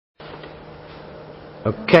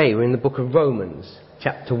Okay, we're in the book of Romans,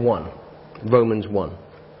 chapter 1. Romans 1.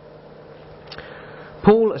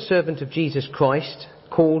 Paul, a servant of Jesus Christ,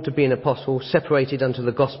 called to be an apostle, separated unto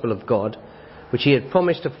the gospel of God, which he had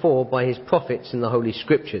promised afore by his prophets in the Holy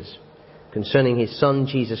Scriptures, concerning his Son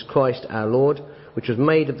Jesus Christ our Lord, which was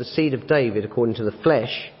made of the seed of David according to the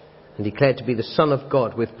flesh, and declared to be the Son of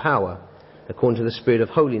God with power, according to the Spirit of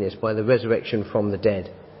holiness, by the resurrection from the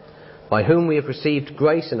dead, by whom we have received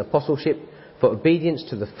grace and apostleship for obedience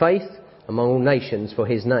to the faith among all nations for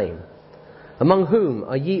his name, among whom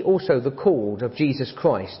are ye also the called of Jesus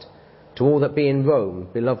Christ, to all that be in Rome,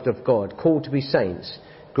 beloved of God, called to be saints,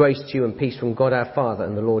 grace to you and peace from God our Father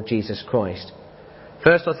and the Lord Jesus Christ.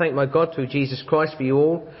 First I thank my God through Jesus Christ for you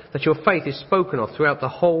all, that your faith is spoken of throughout the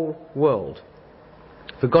whole world.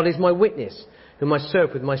 For God is my witness, whom I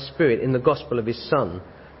serve with my spirit in the gospel of his Son,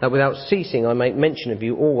 that without ceasing I make mention of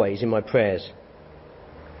you always in my prayers,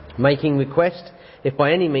 making request, if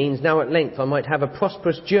by any means now at length I might have a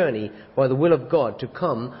prosperous journey by the will of God to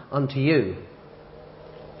come unto you.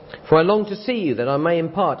 For I long to see you, that I may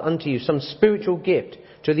impart unto you some spiritual gift,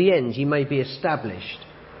 to the end ye may be established.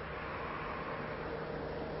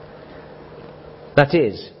 That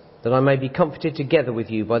is, that I may be comforted together with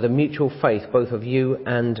you by the mutual faith both of you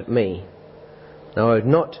and me. Now I would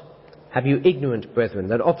not have you ignorant, brethren,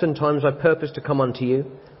 that oftentimes I purposed to come unto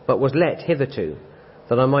you, but was let hitherto,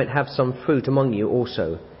 that I might have some fruit among you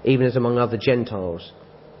also, even as among other Gentiles.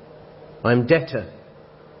 I am debtor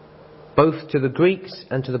both to the Greeks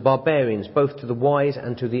and to the barbarians, both to the wise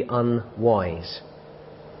and to the unwise.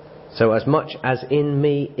 So as much as in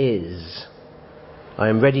me is, I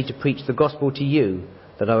am ready to preach the gospel to you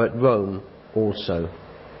that are at Rome also.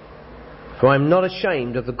 For I am not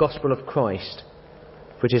ashamed of the gospel of Christ,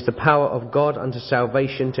 for it is the power of God unto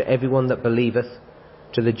salvation to everyone that believeth,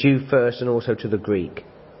 to the Jew first and also to the Greek.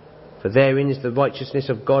 For therein is the righteousness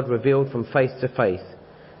of God revealed from faith to faith,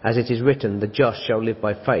 as it is written, the just shall live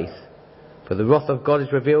by faith. For the wrath of God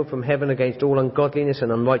is revealed from heaven against all ungodliness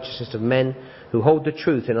and unrighteousness of men, who hold the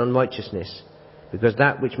truth in unrighteousness, because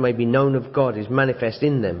that which may be known of God is manifest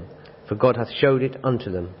in them, for God hath showed it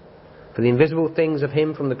unto them. For the invisible things of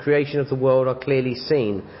him from the creation of the world are clearly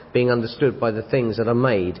seen, being understood by the things that are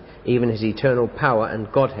made, even his eternal power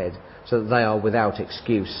and Godhead, so that they are without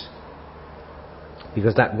excuse.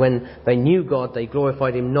 Because that when they knew God, they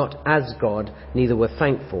glorified him not as God, neither were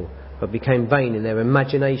thankful, but became vain in their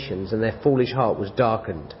imaginations, and their foolish heart was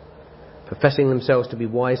darkened. Professing themselves to be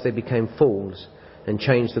wise, they became fools, and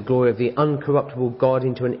changed the glory of the uncorruptible God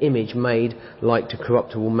into an image made like to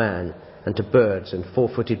corruptible man, and to birds and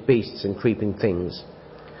four-footed beasts and creeping things.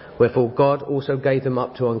 Wherefore God also gave them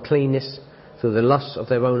up to uncleanness through the lusts of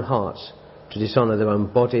their own hearts, to dishonour their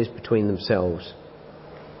own bodies between themselves,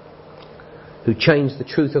 who changed the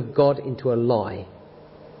truth of God into a lie,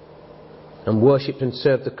 and worshipped and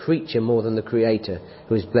served the creature more than the Creator,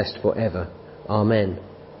 who is blessed for ever. Amen.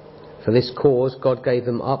 For this cause God gave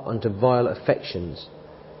them up unto vile affections.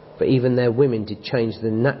 For even their women did change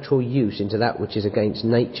the natural use into that which is against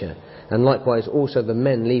nature, and likewise also the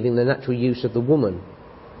men, leaving the natural use of the woman,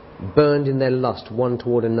 burned in their lust one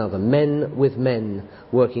toward another, men with men,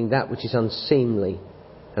 working that which is unseemly,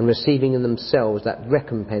 and receiving in themselves that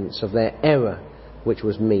recompense of their error which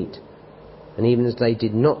was meet. And even as they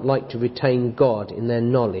did not like to retain God in their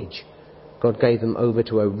knowledge, God gave them over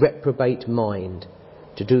to a reprobate mind,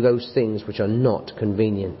 to do those things which are not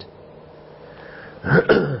convenient,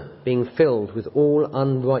 being filled with all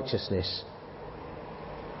unrighteousness,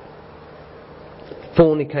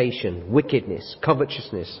 fornication, wickedness,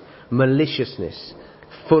 covetousness, maliciousness,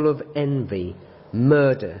 full of envy,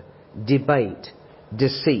 murder, debate,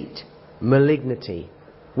 deceit, malignity,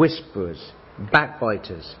 whisperers,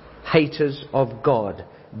 backbiters, haters of God,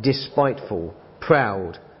 despiteful,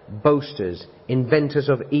 proud, boasters, inventors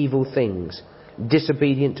of evil things,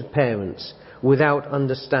 disobedient to parents, without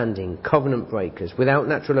understanding, covenant breakers, without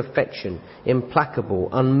natural affection, implacable,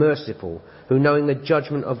 unmerciful, who knowing the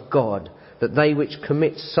judgment of God, that they which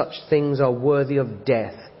commit such things are worthy of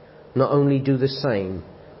death, not only do the same,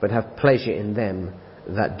 but have pleasure in them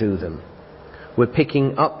that do them. We're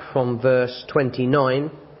picking up from verse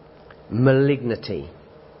 29, malignity.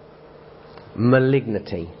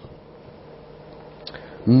 Malignity.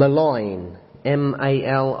 Malign,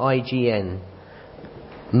 M-A-L-I-G-N.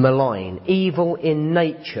 Malign, evil in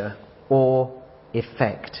nature or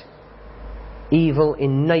effect. Evil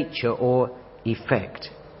in nature or effect.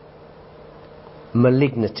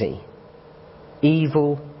 Malignity.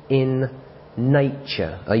 Evil in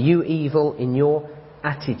nature. Are you evil in your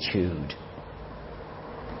attitude?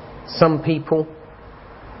 Some people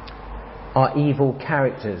are evil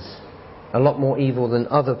characters a lot more evil than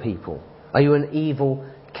other people? Are you an evil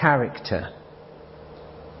character?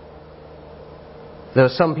 There are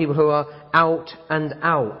some people who are out and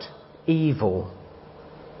out evil,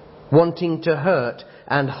 wanting to hurt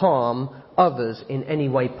and harm others in any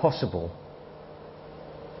way possible.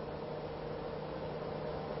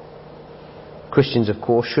 Christians, of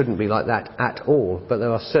course, shouldn't be like that at all, but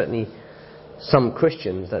there are certainly some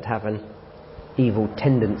Christians that have an evil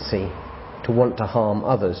tendency to want to harm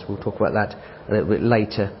others. We'll talk about that a little bit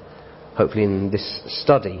later, hopefully in this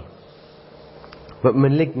study. But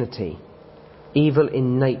malignity, evil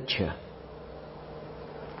in nature.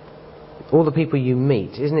 All the people you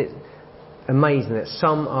meet, isn't it amazing that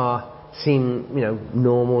some seem,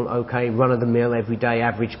 normal, okay, run-of-the-mill, everyday,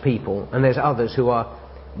 average people, and there's others who are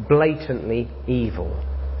blatantly evil.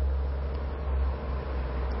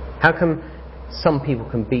 How come some people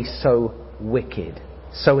can be so wicked,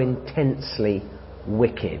 so intensely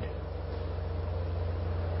wicked?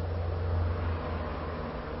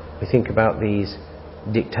 We think about these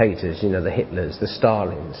dictators, the Hitlers, the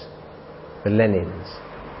Stalins, the Lenins,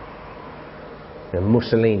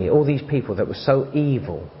 Mussolini, all these people that were so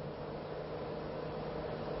evil.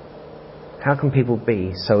 How can people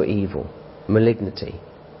be so evil? Malignity.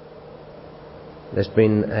 There's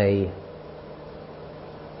been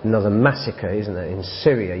another massacre, isn't there, in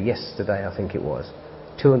Syria yesterday, I think it was.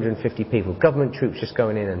 250 people. Government troops just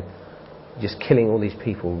going in and just killing all these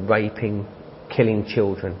people, raping, killing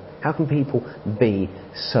children. How can people be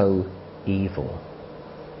so evil?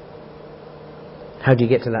 How do you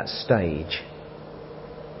get to that stage?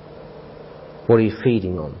 What are you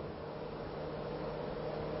feeding on?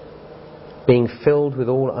 Being filled with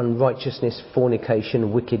all unrighteousness,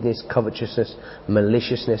 fornication, wickedness, covetousness,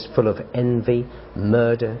 maliciousness, full of envy,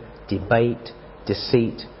 murder, debate,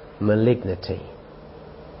 deceit, malignity.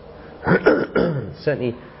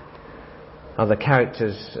 Certainly are the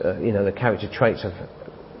characters, the character traits of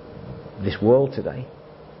this world today.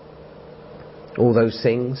 All those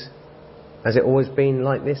things. Has it always been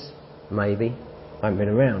like this? Maybe. I haven't been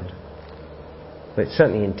around. But it's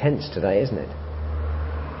certainly intense today, isn't it?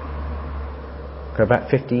 Go back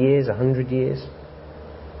 50 years, 100 years,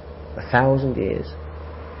 1,000 years.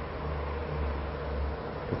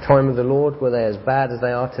 The time of the Lord, were they as bad as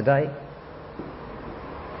they are today?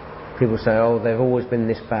 People say, oh, they've always been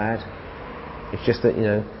this bad. It's just that,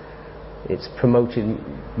 it's promoted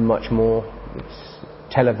much more.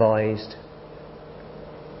 It's televised.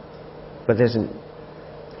 But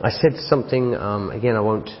I said something, again, I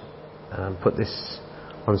won't put this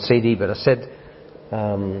on CD, but I said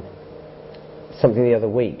something the other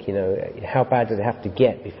week, how bad did it have to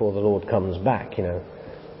get before the Lord comes back?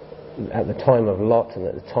 At the time of Lot and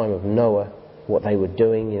at the time of Noah, what they were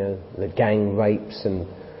doing, the gang rapes and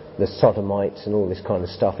the sodomites and all this kind of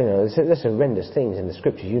stuff, there's horrendous things in the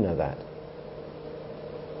scriptures, that.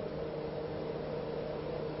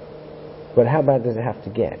 But how bad does it have to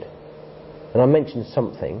get? And I mentioned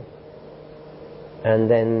something, and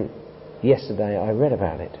then yesterday I read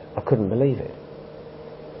about it. I couldn't believe it.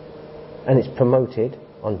 And it's promoted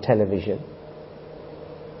on television.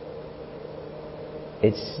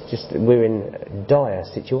 It's just, we're in a dire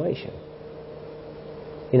situation.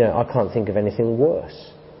 I can't think of anything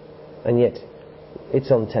worse. And yet,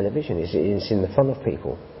 it's on television. It's in the front of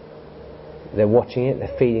people. They're watching it,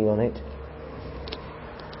 they're feeding on it.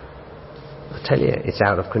 I tell you, it's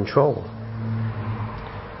out of control.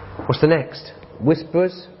 What's the next?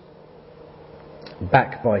 Whisperers,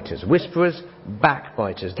 backbiters. Whisperers,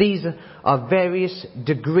 backbiters. These are various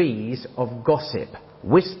degrees of gossip.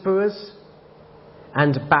 Whisperers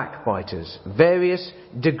and backbiters. Various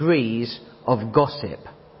degrees of gossip.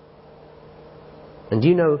 And do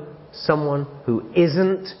you know someone who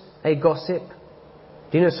isn't a gossip?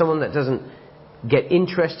 Do you know someone that doesn't get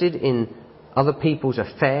interested in other people's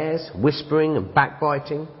affairs, whispering and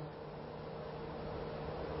backbiting?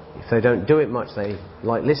 If they don't do it much, they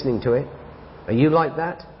like listening to it. Are you like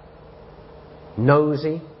that?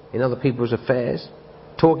 Nosy in other people's affairs?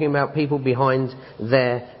 Talking about people behind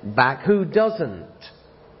their back? Who doesn't?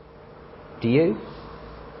 Do you?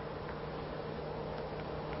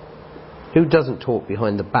 Who doesn't talk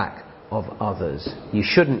behind the back of others? You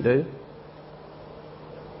shouldn't do.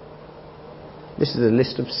 This is a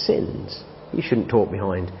list of sins. You shouldn't talk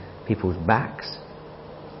behind people's backs.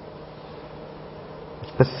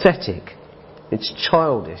 It's pathetic. It's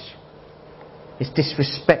childish. It's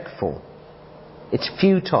disrespectful. It's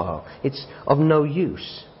futile. It's of no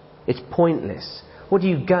use. It's pointless. What do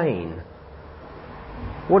you gain?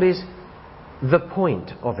 What is the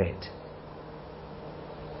point of it?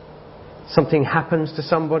 Something happens to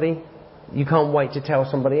somebody, you can't wait to tell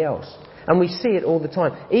somebody else. And we see it all the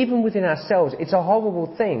time. Even within ourselves, it's a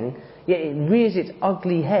horrible thing, yet it rears its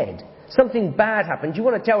ugly head. Something bad happens, you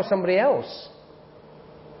want to tell somebody else.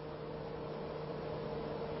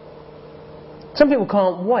 Some people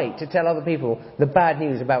can't wait to tell other people the bad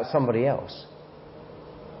news about somebody else.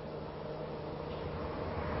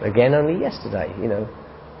 Again, only yesterday,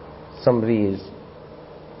 somebody has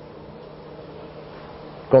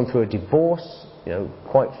gone through a divorce,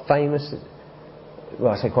 quite famous.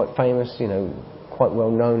 Well, I say quite famous, quite well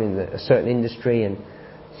known in a certain industry, and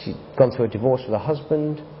she's gone through a divorce with her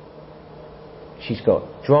husband. She's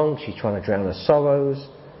got drunk, she's trying to drown her sorrows,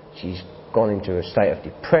 she's gone into a state of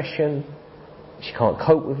depression, she can't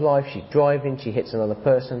cope with life, she's driving, she hits another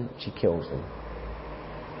person, she kills them.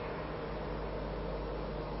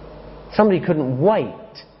 Somebody couldn't wait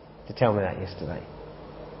to tell me that yesterday.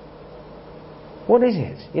 What is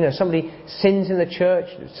it? Somebody sins in the church,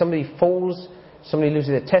 somebody falls, somebody loses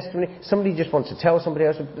their testimony, somebody just wants to tell somebody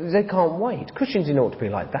else. They can't wait. Christians ought to be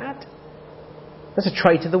like that. That's a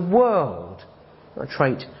trait of the world, not a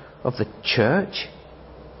trait of the church.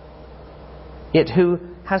 Yet who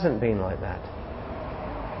hasn't been like that?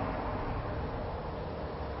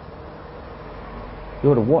 You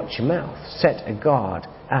ought to watch your mouth. Set a guard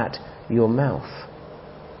at your mouth.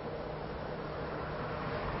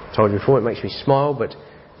 I told you before, it makes me smile, but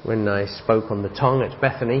when I spoke on the tongue at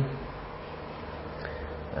Bethany,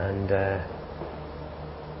 and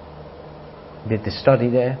did the study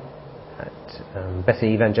there at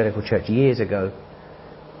Bethany Evangelical Church years ago,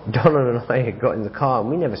 Donna and I had got in the car and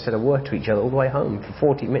we never said a word to each other all the way home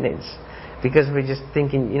for 40 minutes because we were just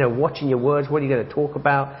thinking, watching your words, what are you going to talk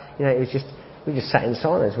about? It was just, we just sat in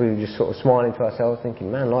silence. We were just sort of smiling to ourselves,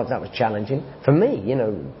 thinking, man, life, that was challenging for me.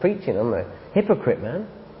 Preaching, I'm a hypocrite, man.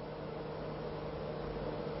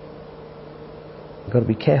 You've got to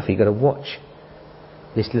be careful. You've got to watch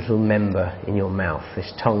this little member in your mouth,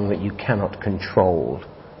 this tongue that you cannot control.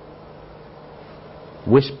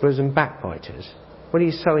 Whisperers and backbiters. What are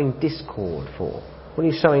you sowing discord for? What are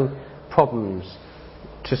you sowing problems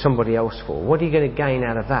to somebody else for? What are you going to gain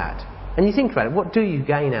out of that? And you think about it, what do you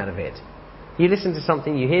gain out of it? You listen to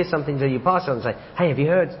something, you hear something, so you pass it on and say, hey, have you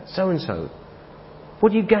heard so-and-so?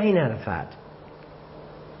 What do you gain out of that?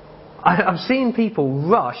 I've seen people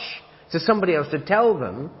rush to somebody else to tell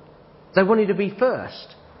them they wanted to be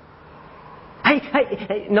first.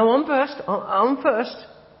 Hey, no, I'm first. I'm first.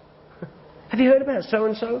 Have you heard about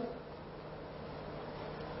so-and-so?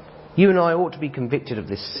 You and I ought to be convicted of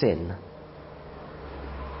this sin.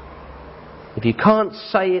 If you can't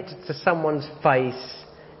say it to someone's face,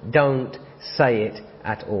 don't say it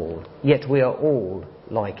at all. Yet we are all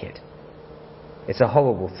like it. It's a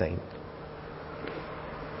horrible thing.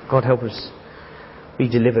 God help us be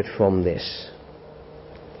delivered from this.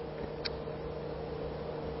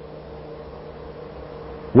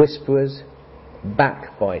 Whisperers,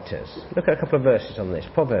 backbiters. Look at a couple of verses on this.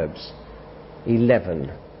 Proverbs 11.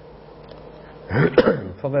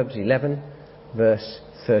 Proverbs 11, verse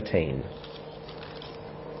 13.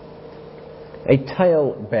 A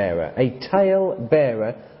tale-bearer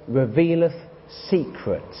revealeth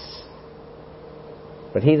secrets,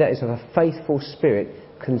 but he that is of a faithful spirit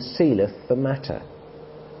concealeth the matter.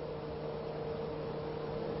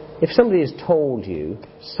 If somebody has told you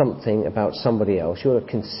something about somebody else, you ought to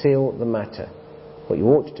conceal the matter. What you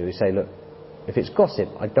ought to do is say, look, if it's gossip,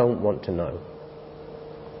 I don't want to know.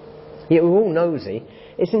 Yet we're all nosy.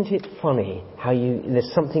 Isn't it funny how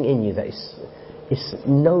there's something in you that is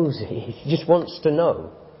nosy, he just wants to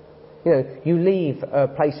know. You leave a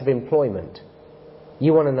place of employment.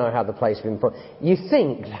 You want to know how the place of employment... You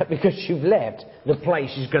think that because you've left, the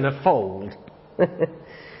place is going to fold.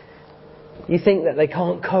 You think that they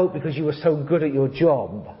can't cope because you were so good at your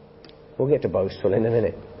job. We'll get to boastful in a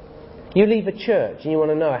minute. You leave a church and you want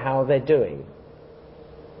to know how they're doing.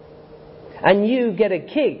 And you get a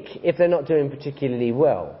kick if they're not doing particularly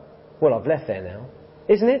well. Well, I've left there now.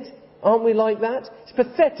 Isn't it? Aren't we like that? It's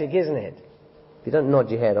pathetic, isn't it? If you don't nod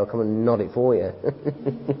your head, I'll come and nod it for you.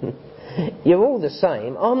 You're all the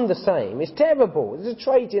same. I'm the same. It's terrible. There's a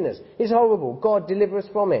trait in us. It's horrible. God deliver us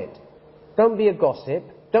from it. Don't be a gossip.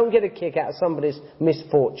 Don't get a kick out of somebody's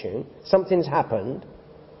misfortune. Something's happened.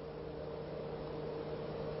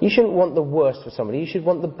 You shouldn't want the worst for somebody. You should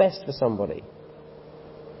want the best for somebody.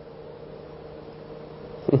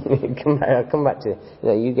 I'll come back to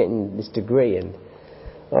you getting this degree, and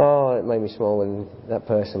it made me smile when that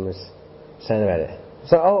person was saying about it.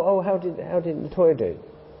 So how did Latoya do?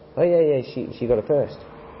 Oh yeah, she got it first.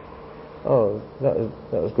 Oh, that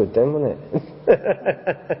was good then, wasn't it?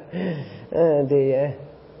 Oh dear.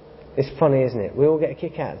 It's funny, isn't it? We all get a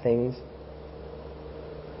kick out of things.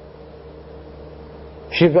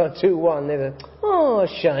 If you've got 2-1, they're like, oh,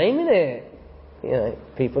 shame, isn't it? You know,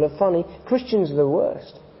 people are funny. Christians are the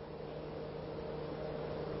worst.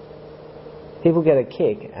 People get a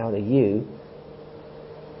kick out of you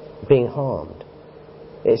being harmed.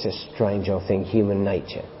 It's a strange old thing, human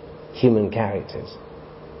nature, human characters.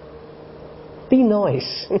 Be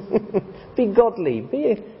nice. Be godly.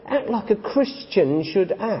 Act like a Christian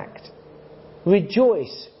should act.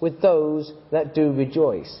 Rejoice with those that do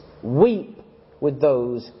rejoice. Weep with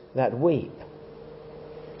those that weep.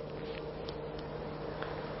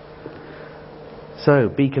 So,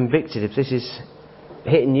 be convicted if this is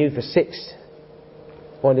hitting you for 6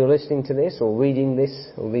 while you're listening to this or reading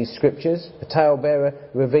this or these scriptures. The talebearer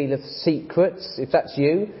revealeth secrets. If that's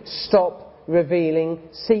you, stop revealing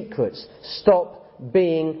secrets. Stop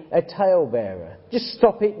being a talebearer. Just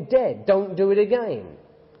stop it dead. Don't do it again.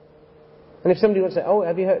 And if somebody wants to say, oh,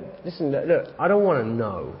 have you heard? Listen, look, I don't want to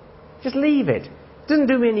know. Just leave it. It doesn't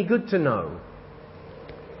do me any good to know.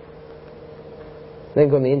 Then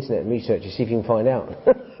go on the internet and research and see if you can find out.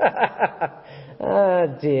 Ah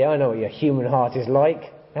dear, I know what your human heart is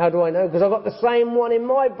like. How do I know? Because I've got the same one in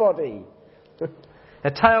my body. A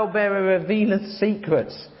talebearer revealeth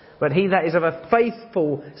secrets, but he that is of a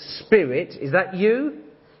faithful spirit, is that you?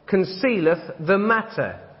 Concealeth the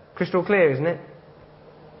matter. Crystal clear, isn't it?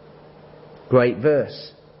 Great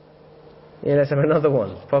verse. Yeah, let's have another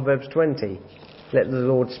one. Proverbs 20. Let the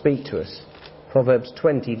Lord speak to us. Proverbs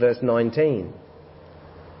 20 verse 19.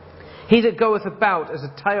 He that goeth about as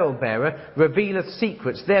a talebearer revealeth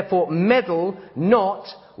secrets. Therefore meddle not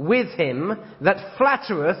with him that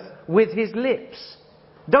flattereth with his lips.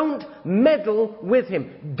 Don't meddle with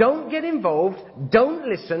him. Don't get involved. Don't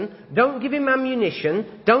listen. Don't give him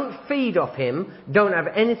ammunition. Don't feed off him. Don't have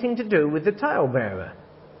anything to do with the talebearer.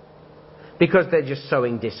 Because they're just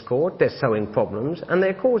sowing discord, they're sowing problems, and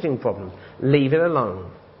they're causing problems. Leave it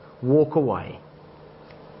alone. Walk away.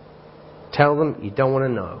 Tell them you don't want to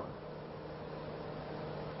know.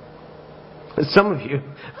 Some of you,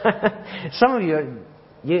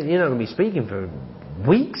 you're not going to be speaking for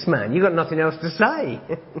weeks, man. You've got nothing else to say.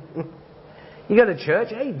 You go to church,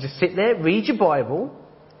 hey, just sit there, read your Bible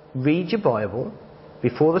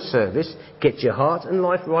before the service, get your heart and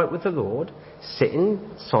life right with the Lord, sit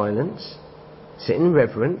in silence, sit in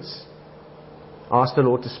reverence, ask the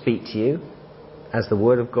Lord to speak to you as the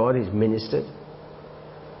Word of God is ministered,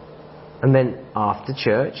 and then after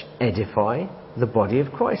church, edify the body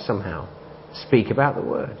of Christ somehow. Speak about the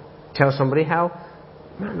Word. Tell somebody how,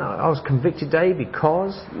 man, I was convicted today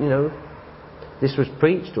because, this was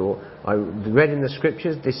preached, or I read in the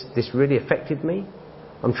Scriptures, this really affected me.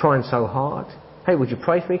 I'm trying so hard. Hey, would you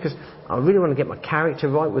pray for me? Because I really want to get my character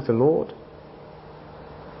right with the Lord.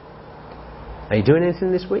 Are you doing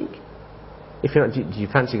anything this week? If you're not, do you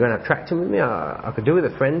fancy going out tracting with me? I could do with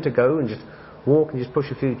a friend to go and just walk and just push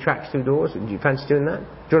a few tracks through doors. Do you fancy doing that? Do you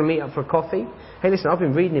want to meet up for a coffee? Hey, listen, I've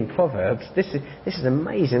been reading in Proverbs. This is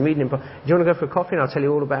amazing, reading in Proverbs. Do you want to go for a coffee and I'll tell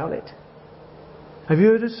you all about it? Have you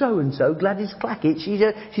heard of so-and-so, Gladys Clackett?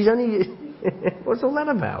 She's only... What's all that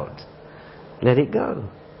about? Let it go.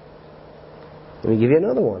 Let me give you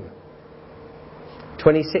another one.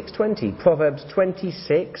 26:20. Proverbs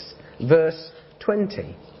 26, verse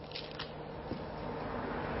 20.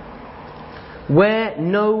 Where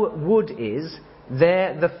no wood is,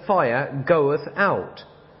 there the fire goeth out.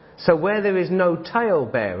 So where there is no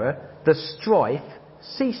talebearer, the strife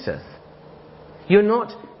ceaseth. You're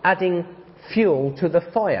not adding fuel to the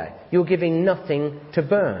fire. You're giving nothing to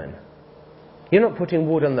burn. You're not putting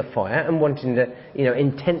wood on the fire and wanting to,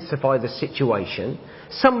 intensify the situation.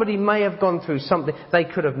 Somebody may have gone through something. They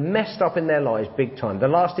could have messed up in their lives big time. The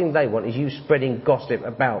last thing they want is you spreading gossip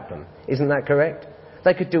about them. Isn't that correct?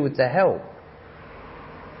 They could do with their help.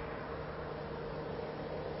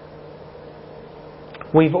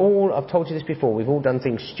 I've told you this before, we've all done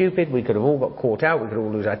things stupid, we could have all got caught out, we could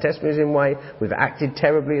all lose our testimonies in a way, we've acted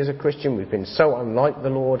terribly as a Christian, we've been so unlike the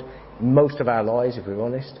Lord most of our lives, if we're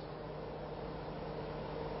honest.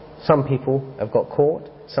 Some people have got caught,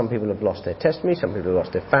 some people have lost their testimony, some people have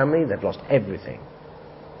lost their family, they've lost everything.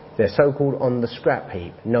 They're so-called on the scrap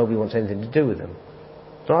heap, nobody wants anything to do with them.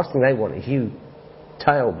 The last thing they want is you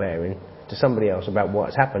tale-bearing to somebody else about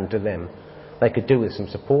what's happened to them. They could do with some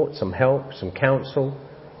support, some help, some counsel,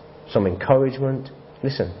 some encouragement.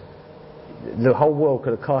 Listen, the whole world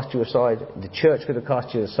could have cast you aside. The church could have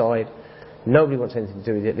cast you aside. Nobody wants anything to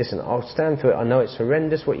do with it. Listen, I'll stand through it. I know it's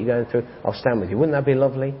horrendous what you're going through. I'll stand with you. Wouldn't that be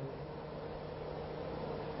lovely?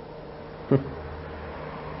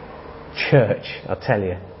 Church, I'll tell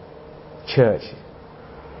you. Church.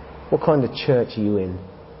 What kind of church are you in?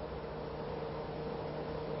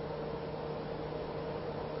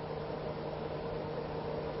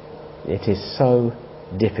 It is so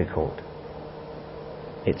difficult,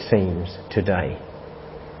 it seems, today,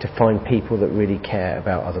 to find people that really care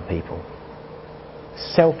about other people.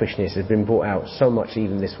 Selfishness has been brought out so much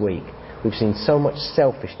even this week. We've seen so much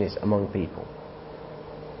selfishness among people.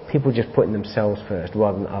 People just putting themselves first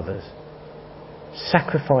rather than others.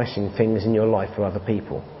 Sacrificing things in your life for other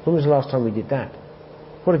people. When was the last time we did that?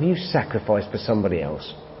 What have you sacrificed for somebody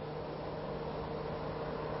else?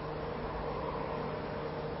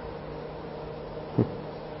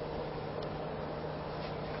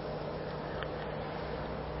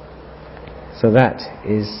 So that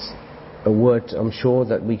is a word, I'm sure,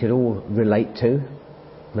 that we could all relate to.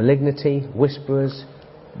 Malignity, whisperers,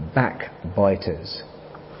 backbiters.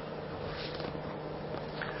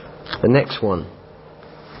 The next one.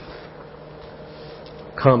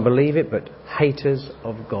 Can't believe it, but haters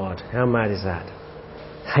of God. How mad is that?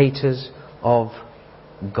 Haters of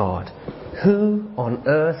God. Who on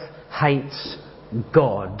earth hates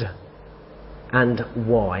God, and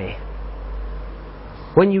why?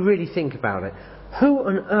 When you really think about it, who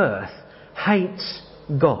on earth hates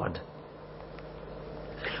God?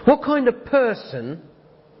 What kind of person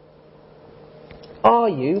are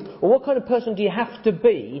you, or what kind of person do you have to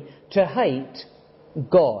be to hate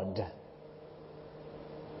God?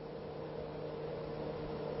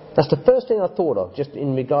 That's the first thing I thought of, just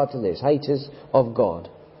in regard to this, haters of God.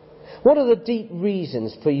 What are the deep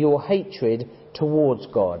reasons for your hatred towards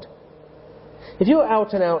God? If you're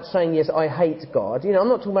out and out saying, yes, I hate God, I'm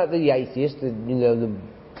not talking about the atheist, the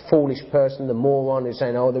foolish person, the moron who's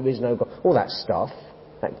saying, oh, there is no God, all that stuff,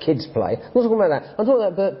 that kids play. I'm not talking about that. I'm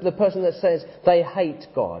talking about the person that says they hate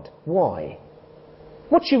God. Why?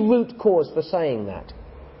 What's your root cause for saying that?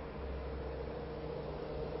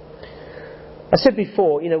 I said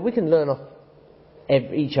before, we can learn off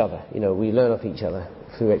each other. We learn off each other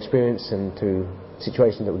through experience and through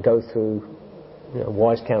situations that we go through,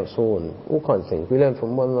 wise counsel and all kinds of things. We learn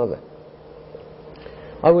from one another.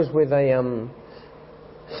 I was with I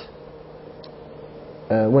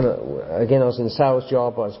was in a sales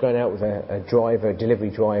job. I was going out with a delivery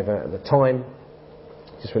driver at the time,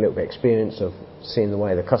 just for a little bit of experience of seeing the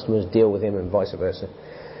way the customers deal with him and vice versa.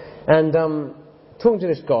 And talking to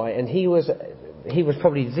this guy, and he was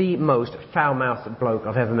probably the most foul-mouthed bloke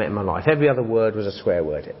I've ever met in my life. Every other word was a swear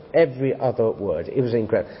word. Every other word. It was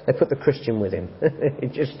incredible. They put the Christian with him.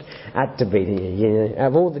 It just had to be. Out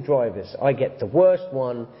of all the drivers, I get the worst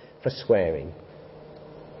one for swearing.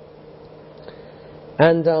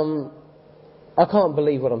 And I can't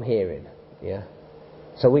believe what I'm hearing. Yeah.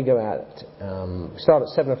 So we go out, start at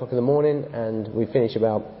 7 o'clock in the morning, and we finish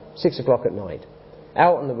about 6 o'clock at night.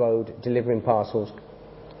 Out on the road, delivering parcels,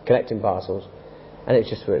 collecting parcels. And it's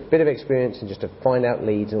just for a bit of experience and just to find out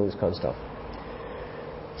leads and all this kind of stuff.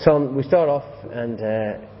 So we start off, and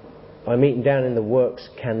I meet him down in the works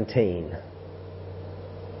canteen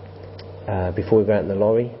before we go out in the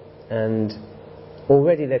lorry. And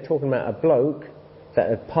already they're talking about a bloke that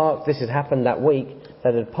had parked, this had happened that week,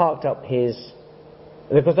 that had parked up his,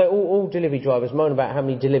 because they're all delivery drivers moan about how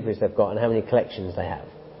many deliveries they've got and how many collections they have.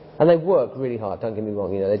 And they work really hard, don't get me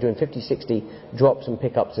wrong, they're doing 50, 60 drops and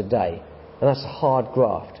pickups a day. And that's a hard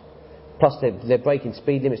graft. Plus they're breaking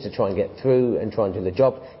speed limits to try and get through and try and do the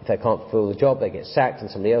job. If they can't fulfill the job, they get sacked and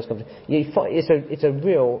somebody else comes. It's a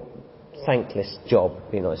real thankless job,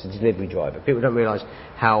 being honest, a delivery driver. People don't realise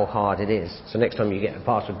how hard it is. So next time you get a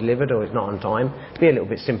parcel delivered or it's not on time, be a little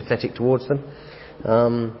bit sympathetic towards them.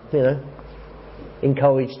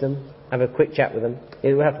 Encourage them, have a quick chat with them.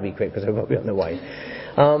 It will have to be quick because they'll be on their way.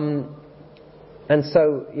 And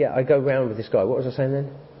so, I go round with this guy. What was I saying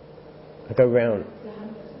then? I go round.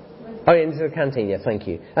 Oh, yeah, into the canteen, thank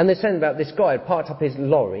you. And they're saying about this guy had parked up his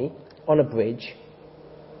lorry on a bridge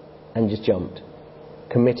and just jumped.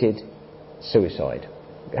 Committed suicide.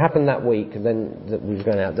 It happened that week, and then that we were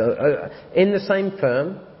going out. In the same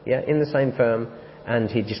firm, and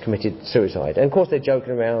he just committed suicide. And of course they're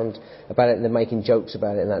joking around about it, and they're making jokes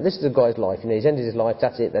about it and that. This is the guy's life, he's ended his life,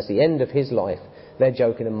 that's it, that's the end of his life. They're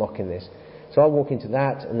joking and mocking this. So I walk into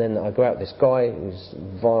that, and then I go out with this guy who's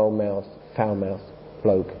vile-mouthed, foul-mouthed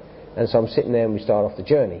bloke. And so I'm sitting there and we start off the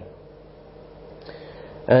journey.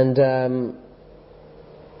 And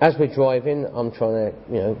as we're driving, I'm trying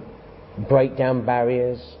to, break down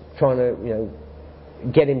barriers, trying to,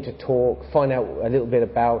 get him to talk, find out a little bit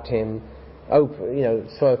about him,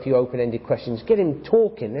 throw a few open-ended questions, get him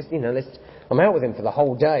talking. I'm out with him for the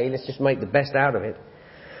whole day, let's just make the best out of it.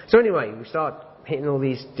 So anyway, we start hitting all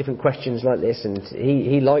these different questions like this, and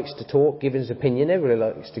he likes to talk, give his opinion. Everybody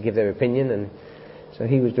likes to give their opinion, and so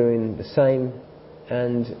he was doing the same.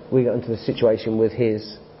 And we got into the situation with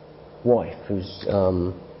his wife, who's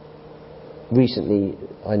recently,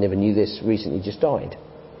 I never knew this, recently just died.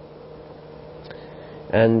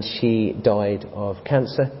 And she died of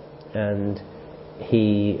cancer, and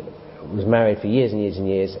he was married for years and years and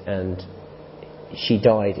years, and she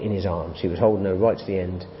died in his arms. He was holding her right to the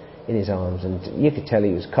end in his arms, and you could tell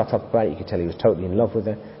he was cut up about it. You could tell he was totally in love with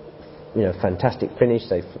her. You know, fantastic finish.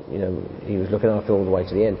 They, you know, he was looking after her all the way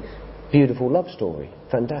to the end. Beautiful love story,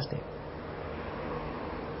 fantastic.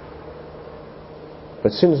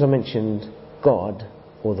 But as soon as I mentioned God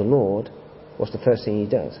or the Lord, what's the first thing he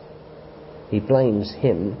does? He blames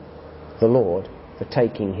him, the Lord, for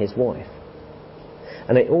taking his wife.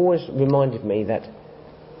 And it always reminded me that,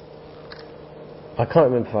 I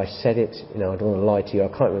can't remember if I said it, you know, I don't want to lie to you, I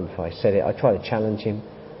can't remember if I said it. I try to challenge him,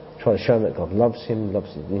 try to show him that God loves him,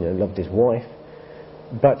 loved his wife.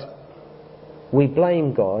 But we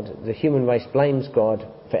blame God, the human race blames God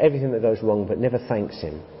for everything that goes wrong, but never thanks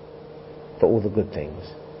him for all the good things.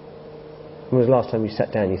 When was the last time you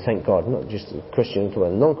sat down and you thanked God, not just the Christian, but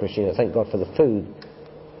the non-Christian, you thank God for the food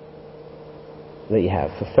that you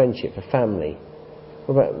have, for friendship, for family?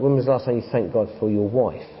 When was the last time you thanked God for your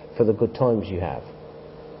wife, for the good times you have?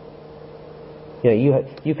 You know,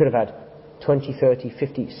 you could have had 20, 30,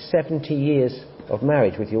 50, 70 years of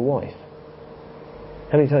marriage with your wife.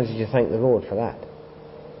 How many times did you thank the Lord for that?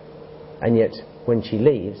 And yet, when she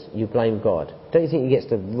leaves, you blame God. Don't you think he gets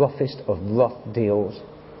the roughest of rough deals?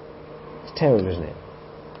 It's terrible, isn't it?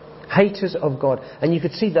 Haters of God. And you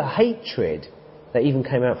could see the hatred that even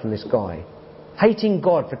came out from this guy. Hating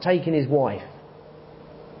God for taking his wife.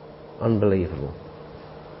 Unbelievable.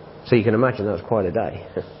 So you can imagine that was quite a day.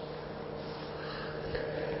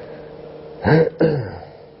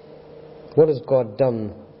 What has God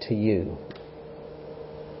done to you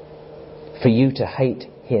for you to hate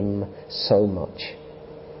him so much?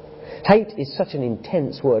 Hate is such an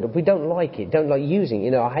intense word. We don't like it, don't like using it.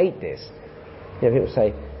 You know, I hate this. You know, people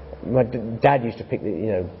say, my dad used to pick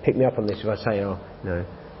me up on this if I say, oh, you know,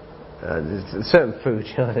 there's certain foods,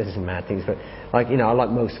 you know, there's some mad things, but like, you know, I like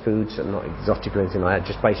most foods, and not exotic or anything like that,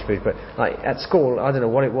 just basic food. But like at school, I don't know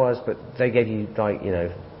what it was, but they gave you like, you know,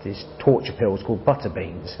 these torture pills called butter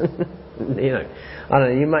beans. You know, I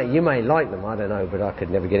don't know. You may like them, I don't know, but I could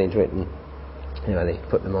never get into it. And you know, they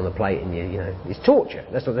put them on the plate, and you know, it's torture.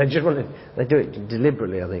 That's what they just want to. They do it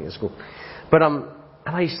deliberately, I think, at school. But and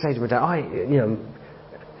I used to say to my dad, you know.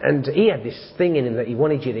 And he had this thing in him that he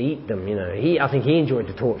wanted you to eat them, you know. I think he enjoyed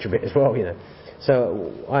the torture bit as well, you know.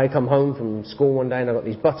 So I come home from school one day and I got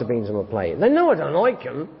these butter beans on my plate. And they know I don't like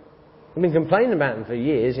them. I've been complaining about them for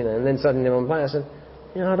years, you know. And then suddenly they're on my plate. I said,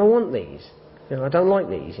 you know, I don't want these. You know, I don't like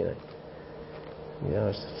these, you know. You know, I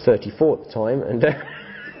was 34 at the time, and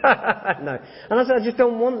no. And I said, I just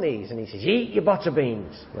don't want these. And he says, eat your butter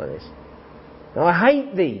beans, like this. Now, I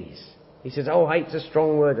hate these. He says, oh, hate's a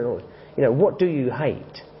strong word and all. You know, what do you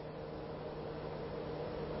hate?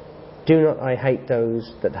 Do not I hate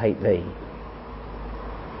those that hate thee.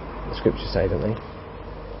 The scriptures say, don't they?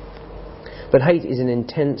 But hate is an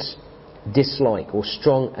intense dislike or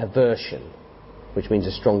strong aversion, which means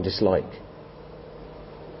a strong dislike.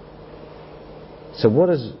 So what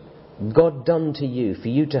has God done to you for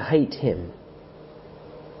you to hate him?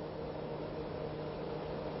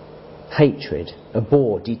 Hatred,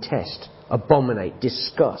 abhor, detest, abominate,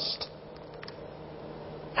 disgust.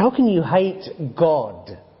 How can you hate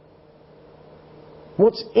God?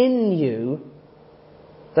 What's in you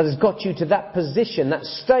that has got you to that position, that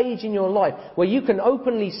stage in your life where you can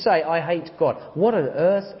openly say, I hate God? What on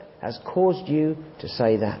earth has caused you to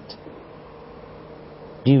say that?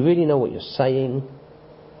 Do you really know what you're saying?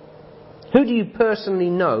 Who do you personally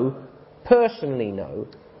know,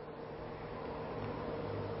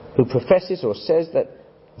 who professes or says that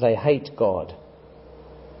they hate God?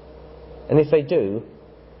 And if they do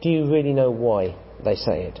you really know why they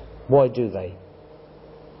say it? Why do they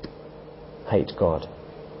hate God?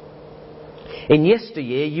 In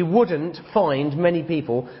yesteryear, you wouldn't find many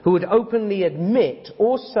people who would openly admit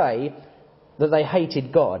or say that they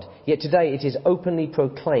hated God. Yet today it is openly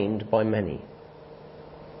proclaimed by many.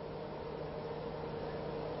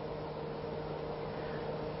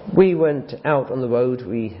 We went out on the road.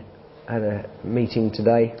 We had a meeting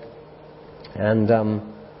today, and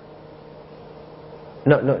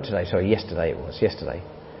yesterday it was. Yesterday,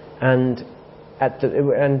 and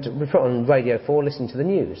we put on Radio 4, listen to the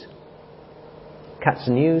news. Catch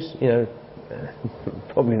the news, you know,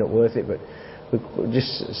 probably not worth it, but we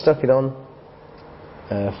just stuck it on,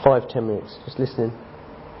 5-10 minutes, just listening,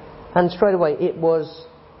 and straight away there was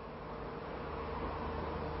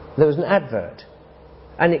an advert,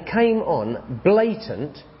 and it came on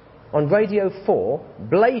blatant, on Radio 4,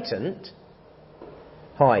 blatant.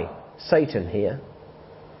 Hi, Satan here.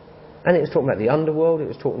 And it was talking about the underworld, it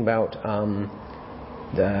was talking about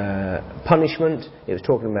the punishment, it was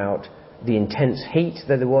talking about the intense heat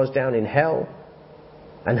that there was down in hell,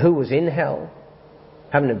 and who was in hell,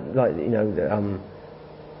 having a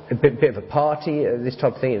bit of a party, this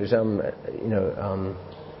type of thing. It was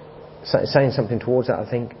saying something towards that, I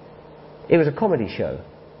think. It was a comedy show.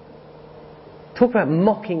 Talk about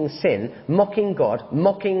mocking sin, mocking God,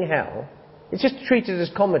 mocking hell. It's just treated as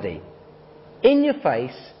comedy. In your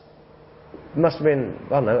face. It must have been, I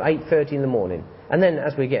don't know, 8:30 in the morning. And then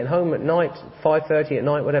as we're getting home at night, 5:30 at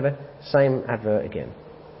night, whatever, same advert again.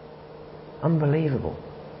 Unbelievable.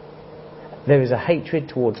 There is a hatred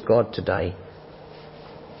towards God today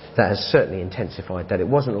that has certainly intensified, that it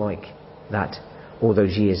wasn't like that all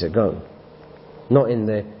those years ago. Not in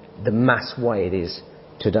the mass way it is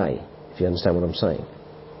today, if you understand what I'm saying.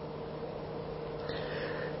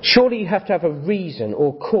 Surely you have to have a reason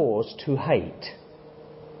or cause to hate.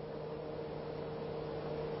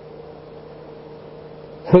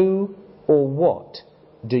 Who or what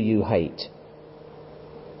do you hate?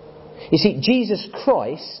 You see, Jesus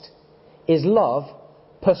Christ is love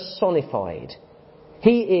personified.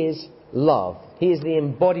 He is love. He is the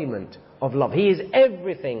embodiment of love. He is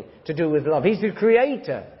everything to do with love. He's the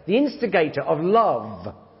creator, the instigator of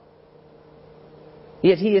love.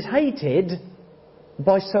 Yet he is hated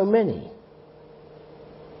by so many.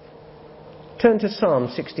 Turn to Psalm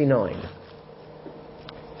 69.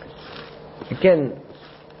 Again,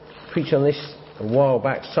 preached on this a while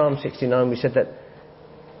back. Psalm 69, we said that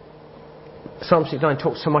Psalm 69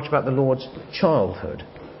 talks so much about the Lord's childhood.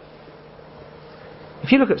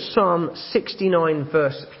 If you look at Psalm 69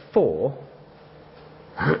 verse 4,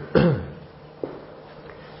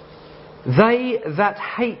 they that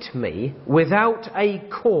hate me without a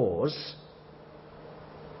cause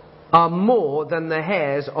are more than the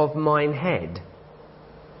hairs of mine head.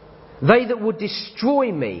 They that would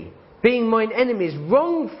destroy me, being mine enemies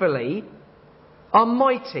wrongfully, are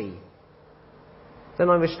mighty. Then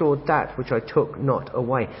I restored that which I took not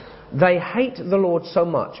away. They hate the Lord so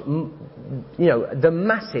much. The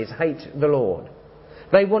masses hate the Lord.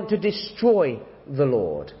 They want to destroy the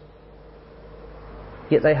Lord.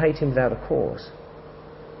 Yet they hate him without a cause.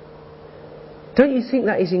 Don't you think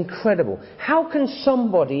that is incredible? How can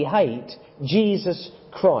somebody hate Jesus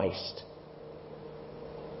Christ,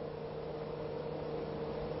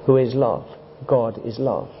 who is love? God is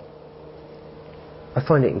love. I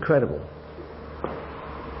find it incredible.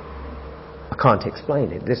 I can't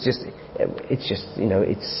explain it. It's just,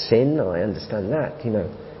 it's sin. I understand that,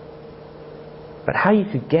 But how you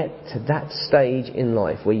could get to that stage in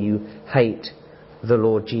life where you hate the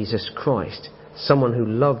Lord Jesus Christ, someone who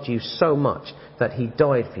loved you so much that he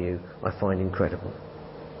died for you, I find incredible.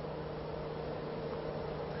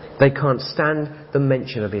 They can't stand the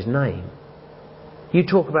mention of his name. You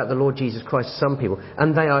talk about the Lord Jesus Christ to some people,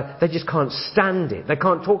 and they just can't stand it. They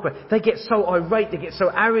can't talk about it. They get so irate, they get so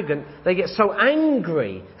arrogant, they get so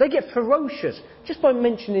angry, they get ferocious just by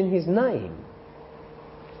mentioning his name.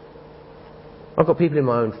 I've got people in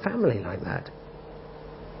my own family like that.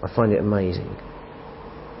 I find it amazing.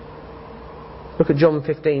 Look at John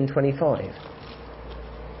 15:25.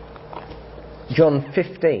 John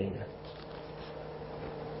 15,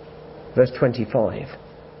 verse 25.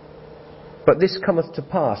 But this cometh to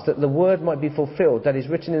pass, that the word might be fulfilled that is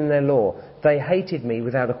written in their law, they hated me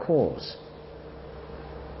without a cause.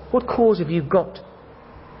 What cause have you got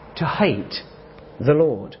to hate the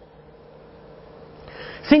Lord?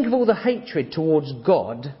 Think of all the hatred towards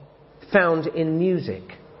God found in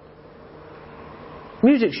music.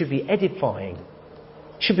 Music should be edifying,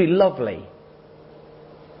 should be lovely.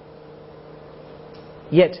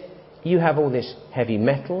 Yet you have all this heavy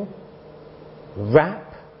metal, rap,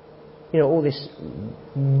 all this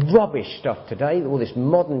rubbish stuff today, all this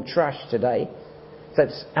modern trash today,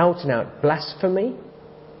 that's out and out blasphemy.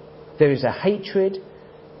 There is a hatred.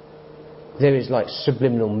 There is like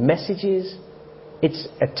subliminal messages. It's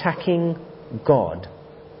attacking God.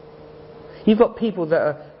 You've got people that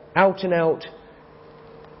are out and out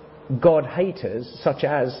God haters, such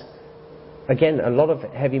as, again, a lot of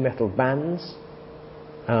heavy metal bands,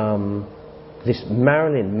 this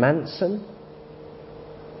Marilyn Manson,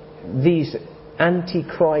 these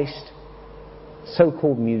antichrist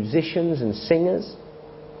so-called musicians and singers.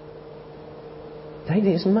 They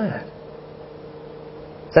is mad.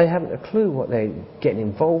 They haven't a clue what they're getting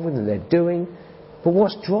involved with and they're doing. But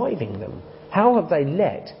what's driving them? How have they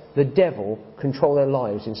let the devil control their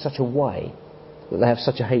lives in such a way that they have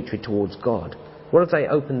such a hatred towards God? What have they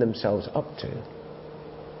opened themselves up to?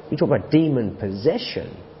 You talk about demon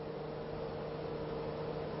possession.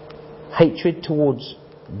 Hatred towards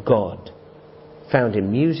God, found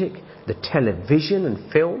in music, the television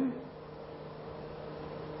and film.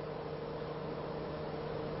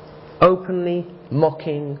 Openly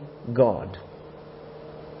mocking God.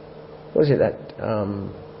 What is it that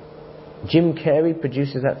Jim Carrey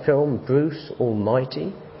produces that film, Bruce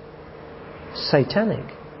Almighty?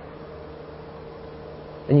 Satanic.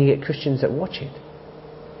 And you get Christians that watch it.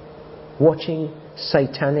 Watching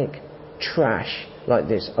satanic trash like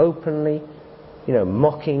this, openly,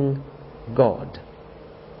 mocking God.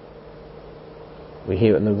 We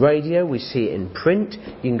hear it on the radio, we see it in print.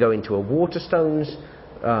 You can go into a Waterstones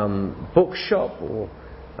bookshop, or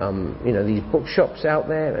these bookshops out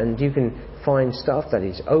there, and you can find stuff that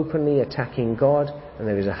is openly attacking God, and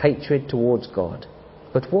there is a hatred towards God.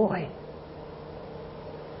 But why?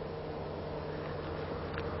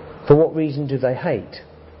 For what reason do they hate?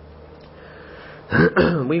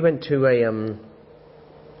 We went to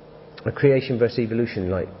a creation versus evolution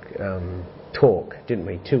talk, didn't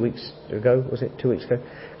we? 2 weeks ago, was it? 2 weeks ago.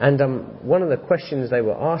 And one of the questions they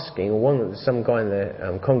were asking, or some guy in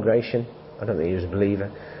the congregation, I don't think he was a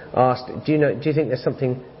believer, asked, do you think there's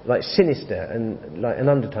something like sinister and like an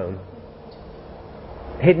undertone?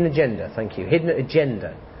 Hidden agenda, thank you. Hidden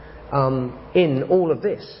agenda in all of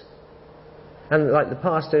this. And like the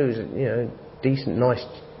pastor, who's a decent, nice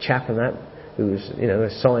chap and that, who was a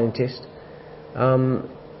scientist,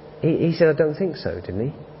 he said, I don't think so, didn't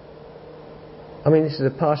he? I mean, this is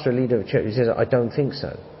a pastor, a leader of a church, who says, I don't think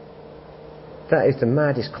so. That is the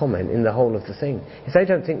maddest comment in the whole of the thing. If they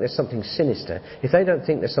don't think there's something sinister, if they don't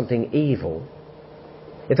think there's something evil,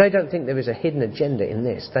 if they don't think there is a hidden agenda in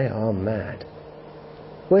this, they are mad.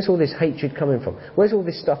 Where's all this hatred coming from? Where's all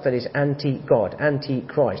this stuff that is anti-God,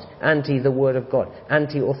 anti-Christ, anti the Word of God,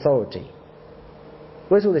 anti-authority?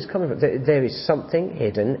 Where's all this coming from? There is something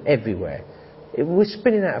hidden everywhere. We're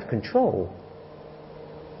spinning out of control.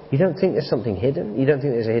 You don't think there's something hidden? You don't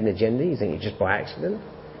think there's a hidden agenda? You think it's just by accident?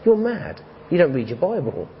 You're mad. You don't read your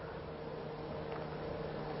Bible.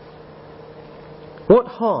 What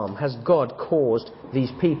harm has God caused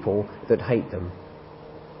these people that hate them?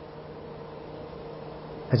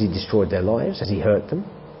 Has He destroyed their lives? Has He hurt them?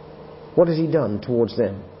 What has He done towards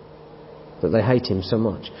them that they hate Him so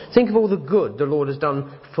much? Think of all the good the Lord has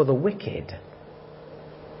done for the wicked.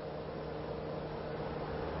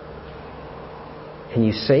 Can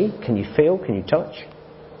you see? Can you feel? Can you touch?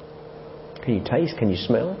 Can you taste? Can you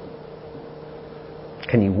smell?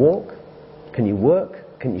 Can you walk? Can you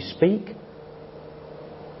work? Can you speak?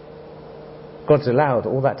 God's allowed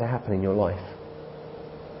all that to happen in your life.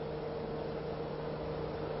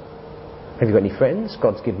 Have you got any friends?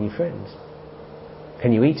 God's given you friends.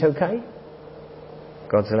 Can you eat okay?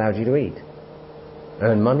 God's allowed you to eat.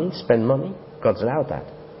 Earn money? Spend money? God's allowed that.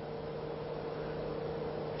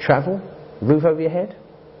 Travel? Roof over your head?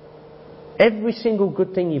 Every single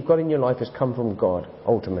good thing you've got in your life has come from God,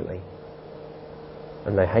 ultimately.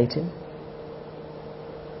 And they hate Him?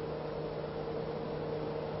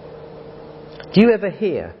 Do you ever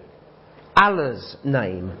hear Allah's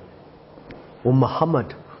name, or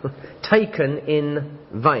Muhammad, taken in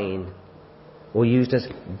vain, or used as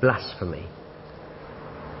blasphemy?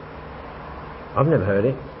 I've never heard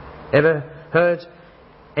it. Ever heard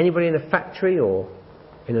anybody in a factory or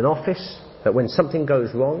in an office that when something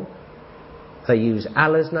goes wrong, they use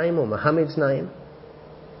Allah's name or Muhammad's name?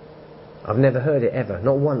 I've never heard it ever,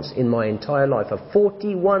 not once in my entire life of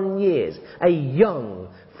 41 years. A young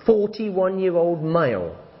 41-year-old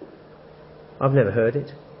male. I've never heard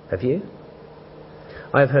it. Have you?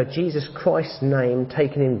 I have heard Jesus Christ's name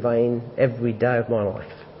taken in vain every day of my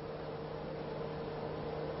life.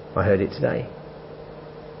 I heard it today.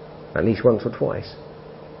 At least once or twice.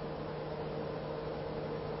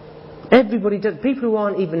 Everybody does. People who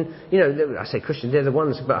aren't even, I say Christians, they're the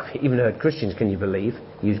ones, but I've even heard Christians, can you believe,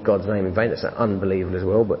 use God's name in vain. That's unbelievable as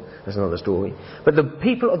well, but that's another story. But the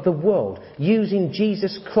people of the world using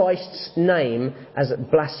Jesus Christ's name as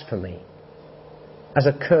blasphemy, as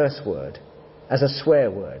a curse word, as a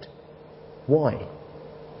swear word. Why?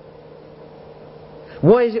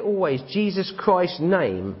 Why is it always Jesus Christ's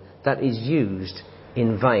name that is used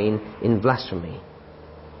in vain, in blasphemy?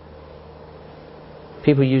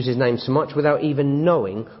 People use His name so much without even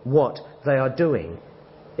knowing what they are doing.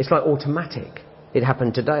 It's like automatic. It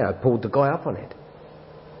happened today. I pulled the guy up on it.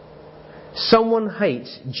 Someone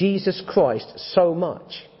hates Jesus Christ so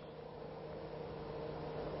much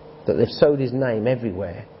that they've sowed His name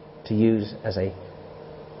everywhere to use as a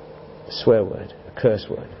swear word, a curse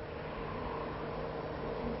word.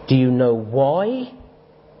 Do you know why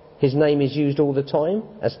His name is used all the time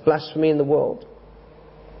as blasphemy in the world?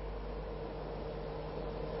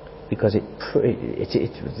 because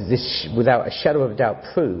this, without a shadow of a doubt,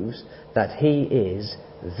 proves that he is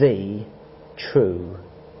the true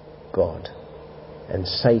God. And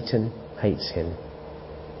Satan hates him.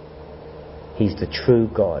 He's the true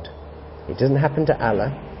God. It doesn't happen to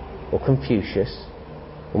Allah or Confucius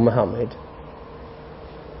or Muhammad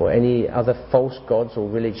or any other false gods or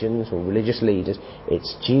religions or religious leaders.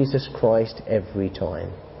 It's Jesus Christ every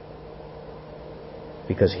time,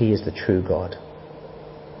 because he is the true God.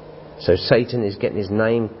 So Satan is getting his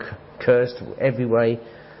name cursed every way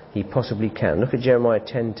he possibly can. Look at Jeremiah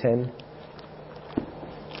 10:10.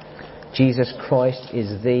 Jesus Christ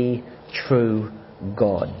is the true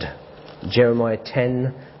God. Jeremiah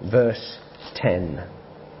 10 verse 10.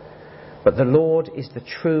 But the Lord is the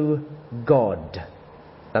true God.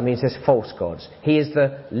 That means there's false gods. He is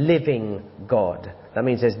the living God. That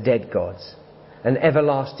means there's dead gods. An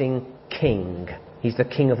everlasting King. He's the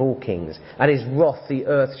King of all kings. At his wrath the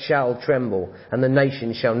earth shall tremble, and the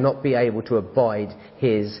nations shall not be able to abide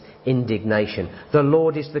his indignation. The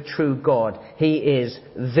Lord is the true God. He is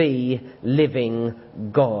the living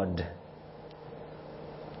God.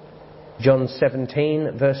 John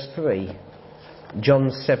 17 verse 3.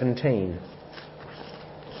 John 17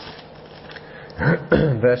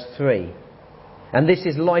 verse 3. And this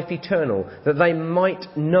is life eternal, that they might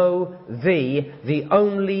know thee, the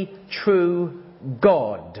only true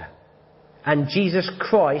God, and Jesus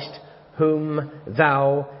Christ, whom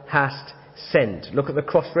thou hast sent. Look at the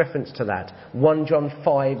cross-reference to that. 1 John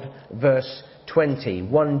 5 verse 20.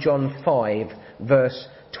 1 John 5 verse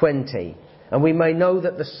 20. And we may know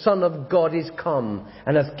that the Son of God is come,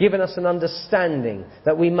 and hath given us an understanding,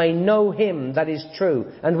 that we may know him that is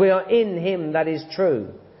true, and we are in him that is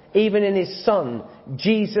true, even in his Son,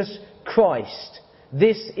 Jesus Christ.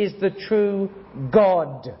 This is the true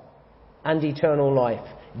God and eternal life.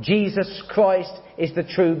 Jesus Christ is the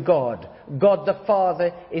true God. God the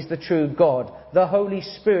Father is the true God. The Holy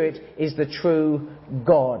Spirit is the true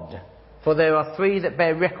God. For there are three that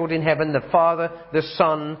bear record in heaven, the Father, the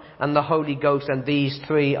Son, and the Holy Ghost, and these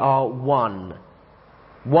three are one.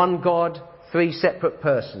 One God, three separate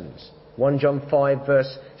persons. 1 John 5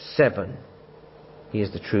 verse 7. He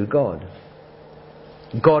is the true God.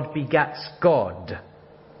 God begats God.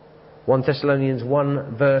 1 Thessalonians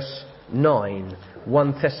 1 verse 9.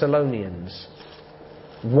 1 Thessalonians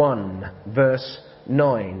 1 verse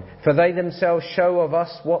 9. For they themselves show of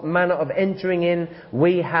us what manner of entering in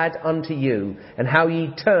we had unto you, and how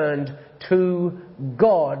ye turned to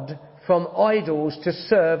God from idols to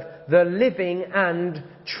serve the living and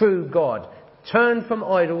true God. Turn from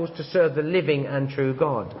idols to serve the living and true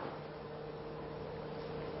God.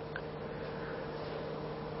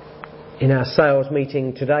 In our sales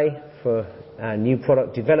meeting today for our new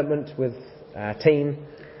product development with our team,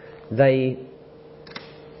 they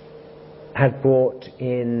had brought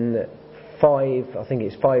in five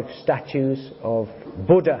statues of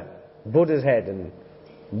Buddha's head, and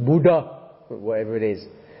Buddha, whatever it is,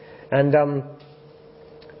 and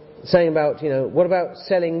saying about, what about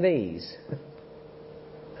selling these?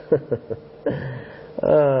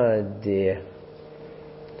 Oh dear.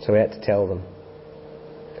 So we had to tell them,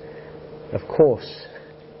 of course,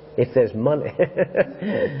 if there's money.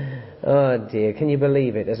 Oh dear, can you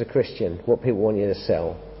believe it, as a Christian, what people want you to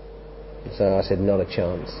sell? So I said, not a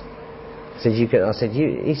chance. He said,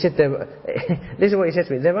 he said, this is what he said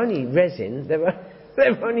to me, they're only resin,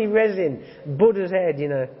 they're only resin. Buddha's head,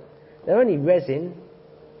 they're only resin.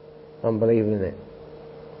 Unbelievable, isn't it?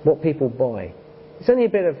 What people buy. It's only a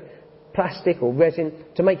bit of plastic or resin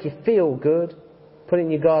to make you feel good. Put it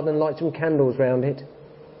in your garden and light some candles round it.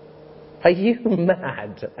 Are you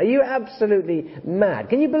mad? Are you absolutely mad?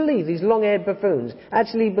 Can you believe these long-haired buffoons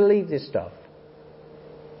actually believe this stuff?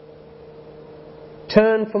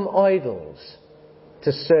 Turn from idols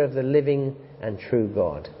to serve the living and true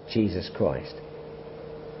God, Jesus Christ.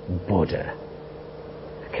 Buddha.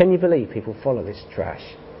 Can you believe people follow this trash?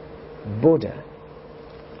 Buddha.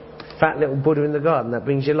 Fat little Buddha in the garden, that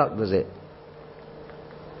brings you luck, does it?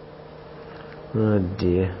 Oh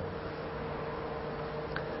dear.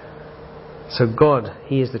 So God,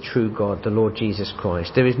 he is the true God, the Lord Jesus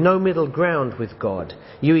Christ. There is no middle ground with God.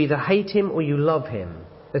 You either hate him or you love him.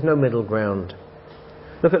 There's no middle ground.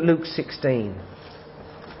 Look at Luke 16.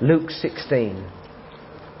 Luke 16.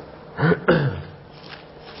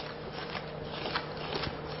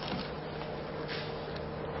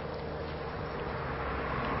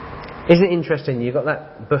 Isn't it interesting? You've got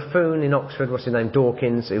that buffoon in Oxford, what's his name,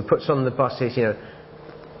 Dawkins, who puts on the buses,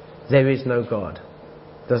 there is no God.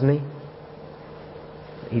 Doesn't he?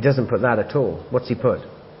 He doesn't put that at all. What's he put?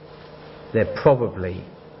 There probably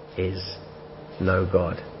is no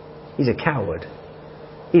God. He's a coward.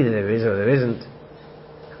 Either there is or there isn't.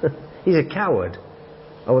 He's a coward.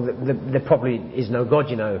 Oh, there probably is no God,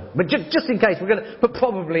 you know. But just in case, we're going to put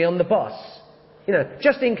probably on the bus. You know,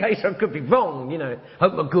 just in case I could be wrong, you know.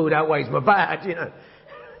 Hope my good outweighs my bad, you know.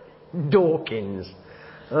 Dawkins.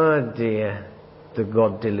 Oh dear. The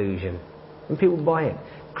God delusion. And people buy it.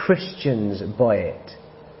 Christians buy it.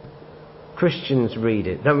 Christians read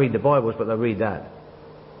it. Don't read the Bibles, but they'll read that.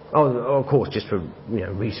 Oh, of course, just for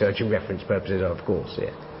research and reference purposes, of course,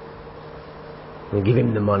 yeah. And give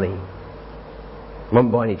him the money.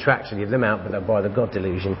 Won't buy any tracts and give them out, but they'll buy the God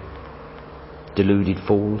delusion. Deluded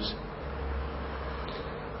fools.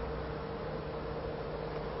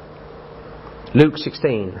 Luke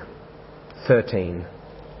 16:13.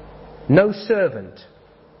 No servant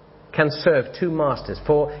can serve two masters,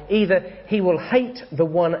 for either he will hate the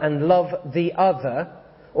one and love the other,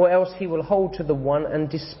 or else he will hold to the one and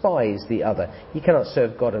despise the other. You cannot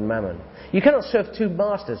serve God and mammon. You cannot serve two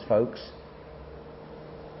masters, folks.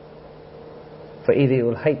 For either you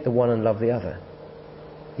will hate the one and love the other.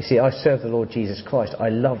 You see, I serve the Lord Jesus Christ. I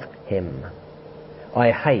love him.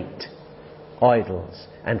 I hate idols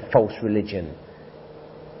and false religion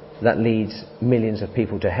that leads millions of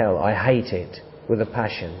people to hell. I hate it with a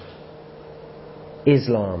passion.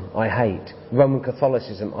 Islam, I hate. Roman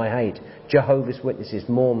Catholicism, I hate. Jehovah's Witnesses,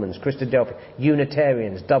 Mormons, Christadelphians,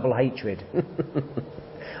 Unitarians, double hatred.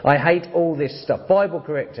 I hate all this stuff. Bible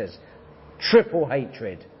correctors, triple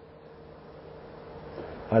hatred.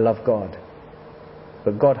 I love God.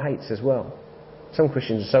 But God hates as well. Some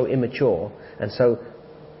Christians are so immature and so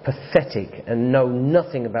pathetic and know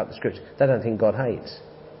nothing about the Scriptures. They don't think God hates.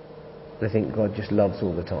 They think God just loves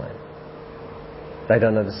all the time. They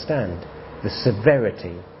don't understand the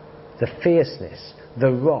severity, the fierceness,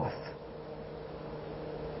 the wrath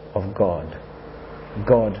of God.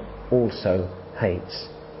 God also hates.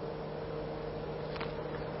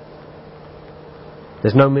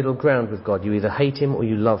 There's no middle ground with God. You either hate him or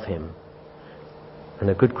you love him. And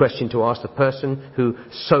a good question to ask the person who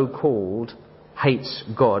so-called hates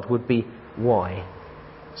God would be, why?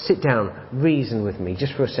 Sit down, reason with me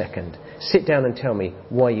just for a second. Sit down and tell me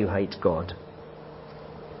why you hate God.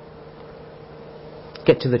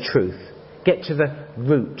 Get to the truth. Get to the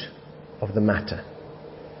root of the matter.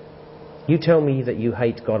 You tell me that you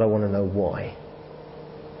hate God, I want to know why.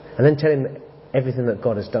 And then tell him everything that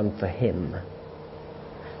God has done for him.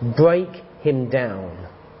 Break him down.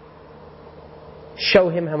 Show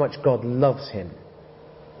him how much God loves him.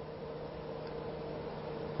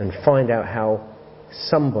 And find out how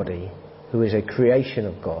somebody who is a creation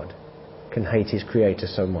of God can hate his creator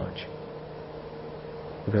so much.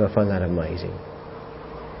 Because I find that amazing.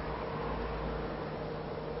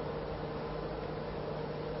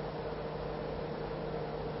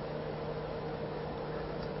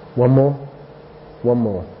 One more,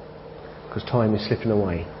 because time is slipping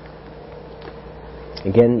away.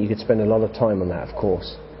 Again, you could spend a lot of time on that, of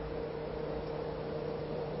course.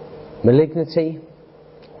 Malignity,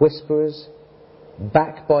 whisperers,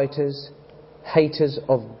 backbiters, haters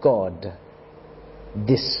of God,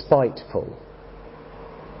 despiteful.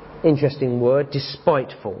 Interesting word,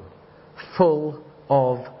 despiteful. Full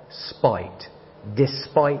of spite.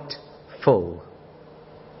 Despiteful.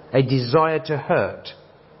 A desire to hurt,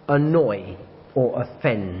 annoy, or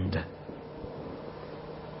offend.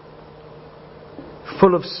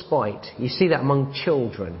 Full of spite. You see that among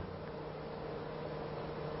children.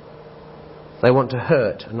 They want to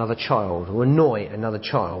hurt another child, or annoy another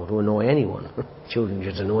child, or annoy anyone. Children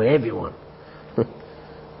just annoy everyone.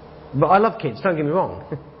 But I love kids, don't get me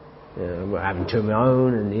wrong. I'm having two of my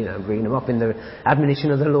own, and bringing them up in the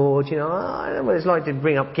admonition of the Lord. I know what it's like to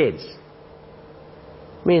bring up kids.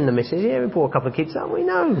 Me and the missus, we brought a couple of kids up, we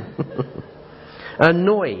know.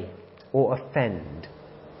 Annoy or offend.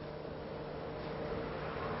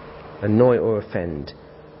 Annoy or offend.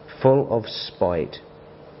 Full of spite.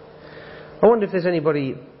 I wonder if there's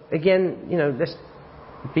anybody, again, let's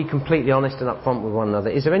be completely honest and upfront with one another.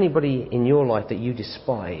 Is there anybody in your life that you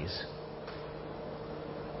despise?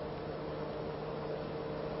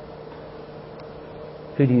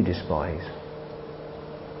 Who do you despise?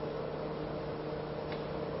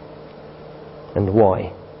 And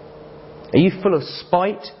why? Are you full of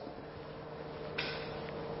spite?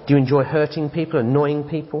 Do you enjoy hurting people, annoying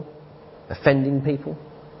people, offending people?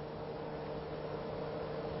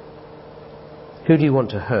 Who do you want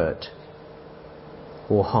to hurt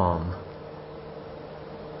or harm?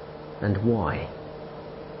 And why?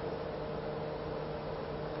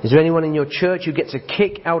 Is there anyone in your church who gets a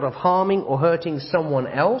kick out of harming or hurting someone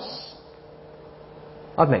else?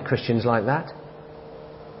 I've met Christians like that.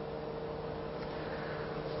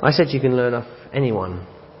 I said you can learn off anyone.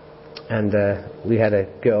 And we had a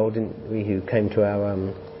girl, didn't we, who came to our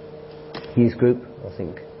youth group, I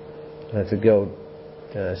think. The girl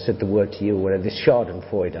said the word to you, or whatever, this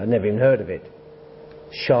Schadenfreude. I'd never even heard of it.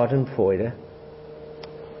 Schadenfreude.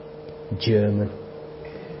 German.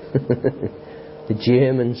 The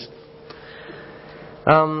Germans.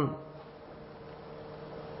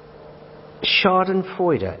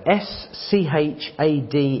 Schadenfreude.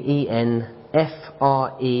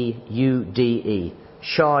 Schadenfreude.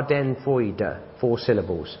 Schadenfreude. 4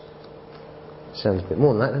 syllables. Sounds a bit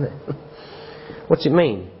more than that, doesn't it? What's it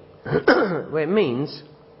mean? Well, it means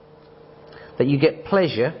that you get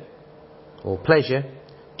pleasure, or pleasure,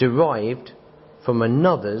 derived from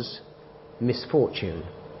another's misfortune.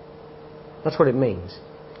 That's what it means.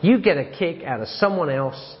 You get a kick out of someone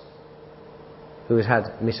else who has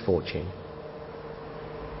had misfortune.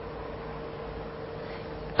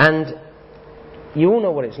 And you all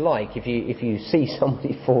know what it's like if you see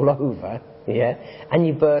somebody fall over, yeah, and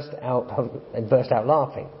you burst out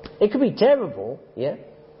laughing. It could be terrible, yeah.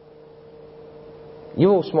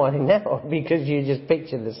 You're all smiling now because you just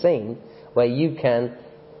picture the scene where you can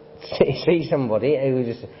see somebody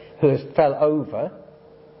who has fell over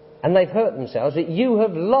and they've hurt themselves, that you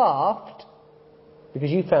have laughed because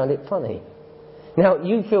you found it funny. Now,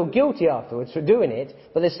 you feel guilty afterwards for doing it,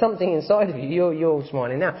 but there's something inside of you. You're all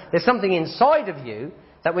smiling now. There's something inside of you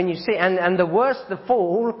that when you see, and the worse the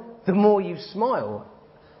fall, the more you smile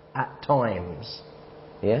at times.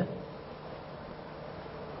 Yeah?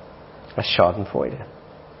 That's Schadenfreude.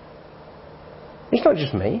 It's not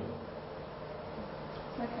just me.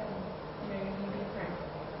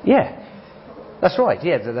 Yeah. That's right,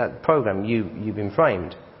 yeah, that programme, You've Been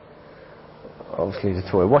Framed. Obviously the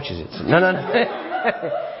Toy watches it. No.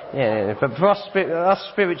 Yeah, but for us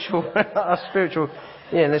spiritual,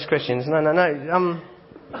 yeah, there's Christians. No.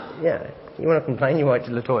 Yeah, you want to complain, you write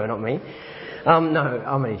to Latoya, not me. No,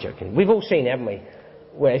 I'm only joking. We've all seen it, haven't we?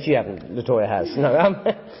 Well, if you haven't, Latoya has.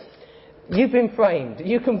 No, You've Been Framed.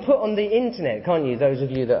 You can put on the internet, can't you? Those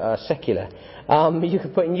of you that are secular, you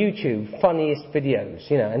can put in YouTube funniest videos,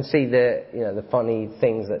 and see the funny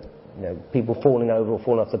things that people falling over or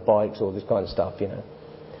falling off the bikes, all this kind of stuff,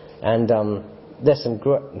 And there's some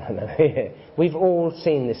great. We've all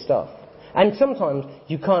seen this stuff, and sometimes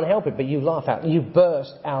you can't help it, but you laugh out. You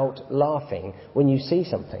burst out laughing when you see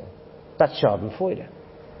something. That's Schadenfreude.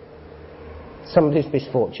 Somebody's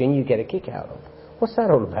misfortune you get a kick out of. What's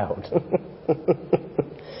that all about?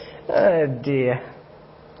 Oh dear.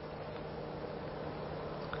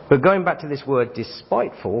 But going back to this word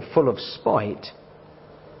despiteful, full of spite,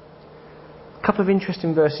 a couple of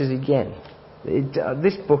interesting verses again.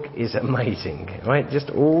 This book is amazing, right?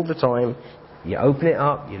 Just all the time, you open it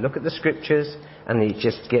up, you look at the scriptures, and it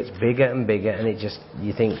just gets bigger and bigger, and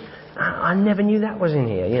you think, I never knew that was in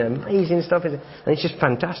here. Amazing stuff, and it's just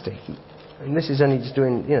fantastic. And this is only just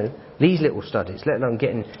doing, these little studies, let alone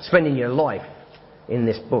spending your life in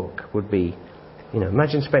this book would be,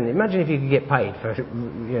 imagine if you could get paid for,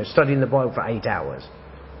 studying the Bible for 8 hours.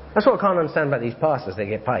 That's what I can't understand about these pastors, they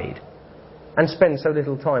get paid and spend so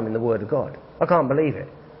little time in the Word of God. I can't believe it.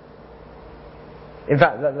 In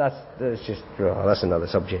fact, that's another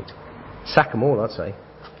subject. Sack them all, I'd say.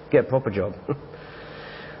 Get a proper job.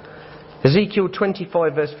 Ezekiel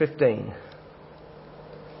 25 verse 15.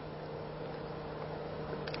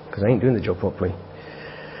 Because I ain't doing the job properly.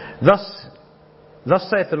 Thus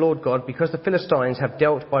saith the Lord God, because the Philistines have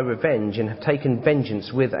dealt by revenge and have taken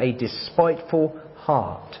vengeance with a despiteful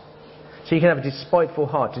heart. So you can have a despiteful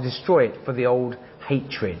heart to destroy it for the old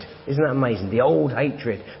hatred. Isn't that amazing? The old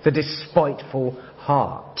hatred, the despiteful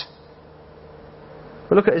heart.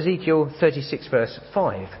 Well, look at Ezekiel 36 verse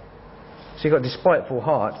 5. So you've got despiteful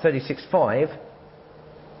heart, 36:5.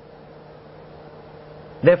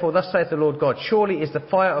 Therefore, thus saith the Lord God, surely is the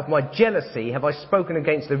fire of my jealousy have I spoken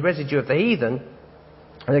against the residue of the heathen,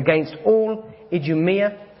 and against all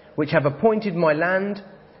Idumea, which have appointed my land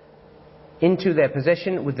into their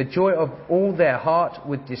possession with the joy of all their heart,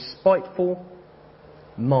 with despiteful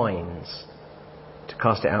minds, to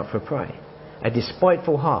cast it out for a prey. A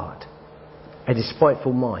despiteful heart, a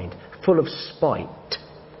despiteful mind, full of spite.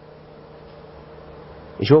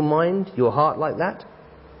 Is your mind, your heart like that?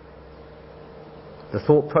 The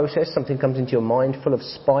thought process, something comes into your mind full of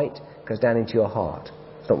spite, goes down into your heart.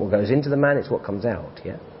 It's not what goes into the man, it's what comes out,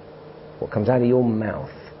 yeah? What comes out of your mouth.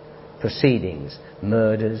 Proceedings,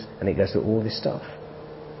 murders, and it goes through all this stuff.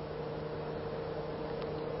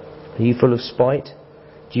 Are you full of spite?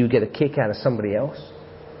 Do you get a kick out of somebody else?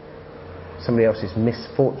 Somebody else's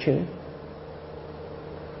misfortune?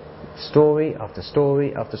 Story after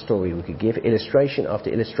story after story. We could give illustration after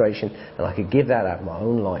illustration, and I could give that out of my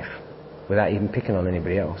own life without even picking on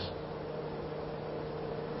anybody else.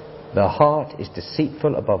 The heart is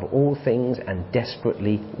deceitful above all things and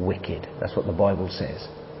desperately wicked. That's what the Bible says.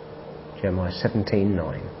 Jeremiah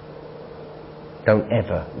 17:9. Don't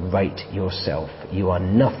ever rate yourself. You are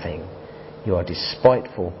nothing. You are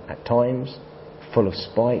despiteful at times, full of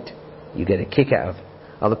spite. You get a kick out of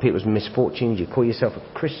other people's misfortunes. You call yourself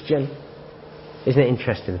a Christian. Isn't it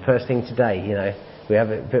interesting? The first thing today, you know, we have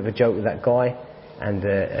a bit of a joke with that guy,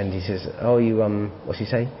 and he says, "Oh, you what's he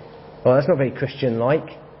say? Well, that's not very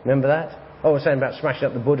Christian-like." Remember that? Oh, we're saying about smashing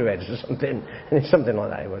up the Buddha heads or something, and it's something like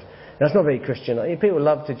that. It was. That's not very Christian. People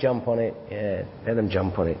love to jump on it. Yeah, let them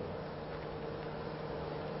jump on it.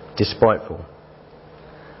 Despiteful.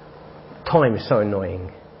 Time is so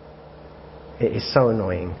annoying. It is so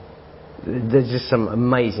annoying. There's just some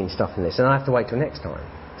amazing stuff in this, and I have to wait till next time.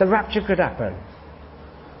 The rapture could happen.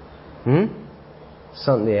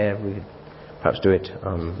 Sunday, yeah, we could perhaps do it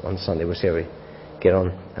on Sunday. We'll see how we get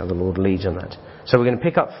on, how the Lord leads on that. So we're going to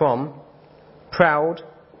pick up from proud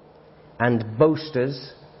and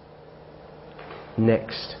boasters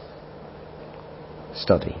next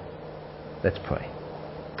study. Let's pray.